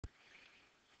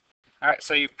Alright,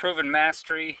 so you've proven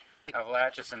mastery of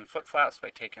latches and flip-flops by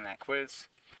taking that quiz.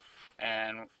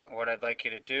 And what I'd like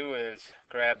you to do is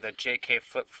grab the JK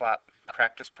flip-flop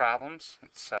practice problems.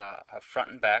 It's front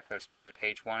and back. There's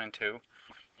page 1 and 2.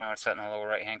 Now it's set in the lower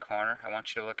right-hand corner. I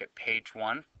want you to look at page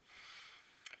 1.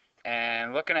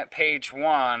 And looking at page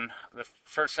 1, the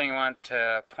first thing you want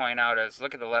to point out is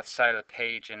look at the left side of the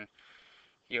page, and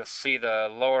you'll see the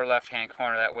lower left-hand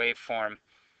corner, that waveform.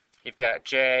 You've got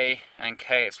J and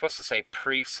K. It's supposed to say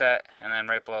preset, and then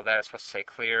right below that it's supposed to say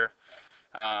clear.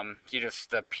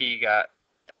 The P got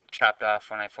chopped off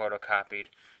when I photocopied.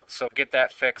 So get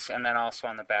that fixed, and then also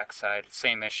on the back side,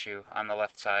 same issue on the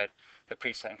left side. The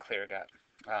preset and clear got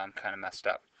kind of messed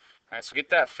up. All right, so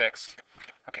get that fixed.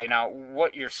 Okay, now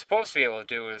what you're supposed to be able to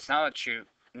do is, now that you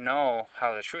know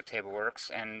how the truth table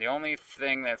works, and the only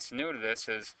thing that's new to this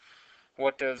is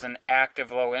what does an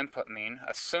active low input mean?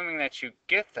 Assuming that you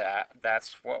get that,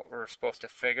 that's what we're supposed to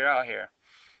figure out here.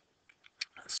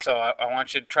 So I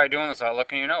want you to try doing this without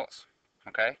looking at your notes.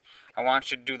 Okay? I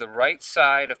want you to do the right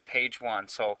side of page 1.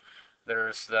 So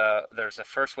there's the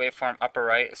first waveform upper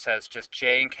right. It says just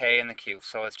J and K in the queue.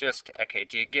 So it's just, okay,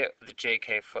 do you get the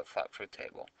JK flip-flop truth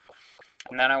table?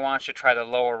 And then I want you to try the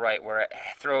lower right where it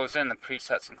throws in the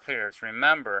presets and clears.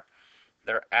 Remember,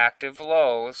 they're active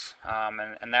lows,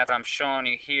 and that's what I'm showing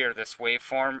you here, this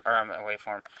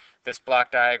this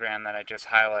block diagram that I just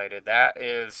highlighted. That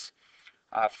is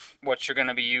what you're going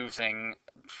to be using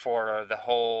for the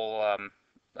whole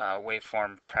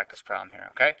waveform practice problem here,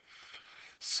 okay?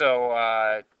 So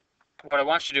what I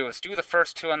want you to do is do the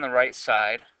first two on the right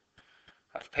side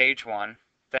of page 1,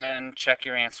 then check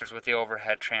your answers with the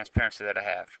overhead transparency that I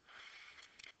have.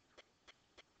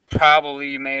 Probably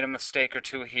you made a mistake or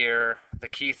two here. The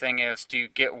key thing is, do you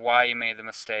get why you made the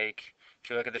mistake? If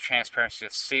you look at the transparency,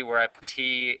 you'll see where I put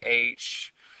T,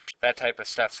 H, that type of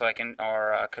stuff. So I can,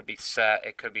 or it could be set,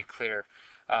 it could be clear.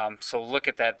 So look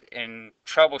at that and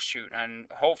troubleshoot,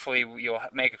 and hopefully you'll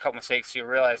make a couple mistakes. So you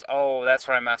realize, oh, that's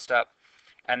where I messed up.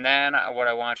 And then what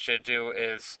I want you to do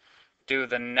is do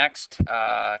the next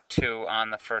two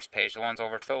on the first page, the ones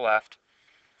over to the left.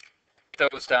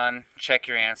 Those done, check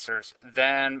your answers.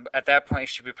 Then at that point you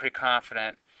should be pretty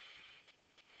confident.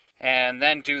 And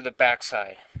then do the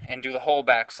backside and do the whole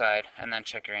backside and then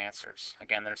check your answers.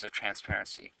 Again, there's a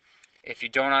transparency. If you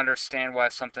don't understand why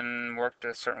something worked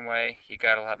a certain way, you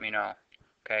gotta let me know.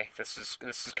 Okay, this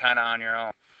is kind of on your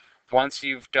own. Once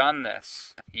you've done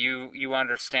this, you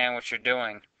understand what you're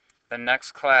doing. The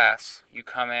next class, you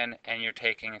come in and you're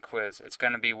taking a quiz. It's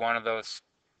going to be one of those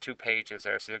 2 pages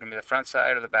there. So it's going to be the front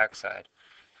side or the back side.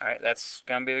 All right, that's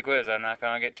going to be the quiz. I'm not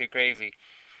going to get too crazy.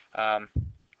 Um,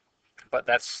 but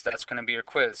that's going to be your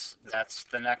quiz. That's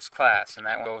the next class, and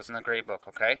that goes in the grade book,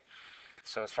 okay?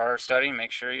 So as far as studying,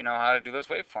 make sure you know how to do those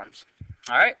waveforms.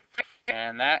 All right,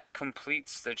 and that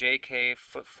completes the JK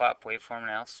flip-flop waveform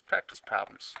analysis practice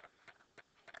problems.